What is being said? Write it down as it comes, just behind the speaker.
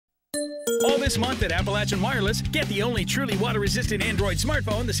All this month at Appalachian Wireless, get the only truly water-resistant Android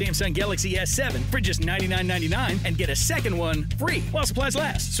smartphone, the Samsung Galaxy S7, for just $99.99 and get a second one free while supplies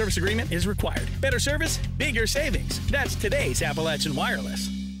last. Service agreement is required. Better service, bigger savings. That's today's Appalachian Wireless.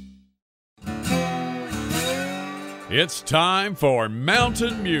 It's time for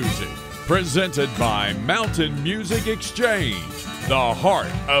Mountain Music, presented by Mountain Music Exchange, the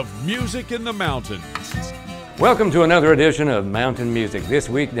heart of music in the mountains. Welcome to another edition of Mountain Music. This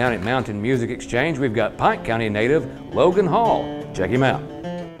week down at Mountain Music Exchange, we've got Pike County native Logan Hall. Check him out.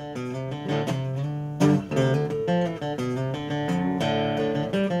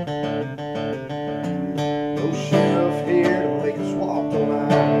 No sheriff here to make us walk the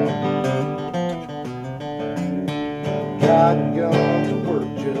line. Got gone to work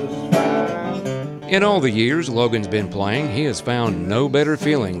just fine. In all the years Logan's been playing, he has found no better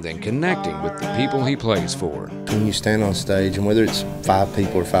feeling than connecting with the people he plays for. When you stand on stage, and whether it's 5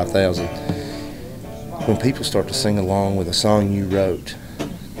 people or 5,000, when people start to sing along with a song you wrote,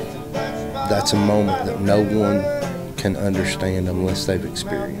 that's a moment that no one can understand unless they've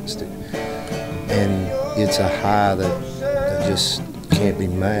experienced it. And it's a high that just can't be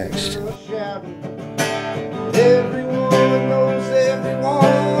matched. Everyone knows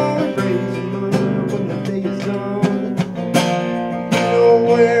everyone, praise the Lord when the day is done. You know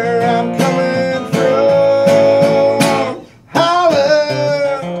where I'm coming from. Holler.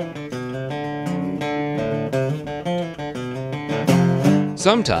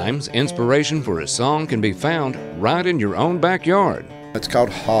 Sometimes inspiration for a song can be found right in your own backyard. It's called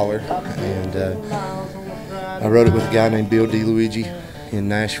Holler, and I wrote it with a guy named Bill DeLuigi in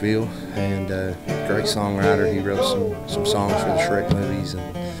Nashville, and great songwriter. He wrote some songs for the Shrek movies, and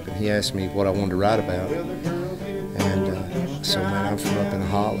he asked me what I wanted to write about, and so man, I'm from up in the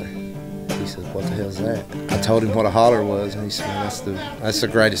holler. He said, what the hell's that? I told him what a holler was, and he said, man, that's the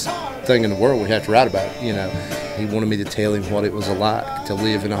greatest thing in the world we have to write about, you know. He wanted me to tell him what it was like to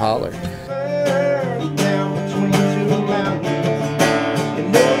live in a holler. Down between two mountains,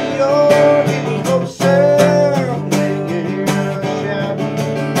 in New York, it was no sound. They could hear us shouting.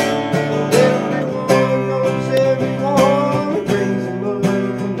 Everyone knows everyone, brings them up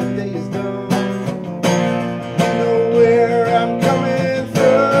when the day is done. You know where I'm coming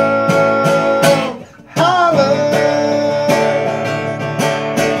from. Holler.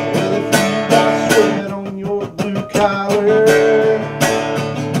 Well, if you got sweat on your blue collar,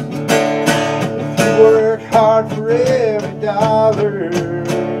 if you work hard for every dollar,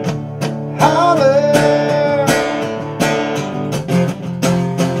 holler.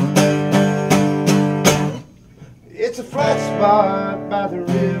 It's a flat spot by the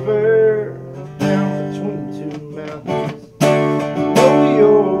river.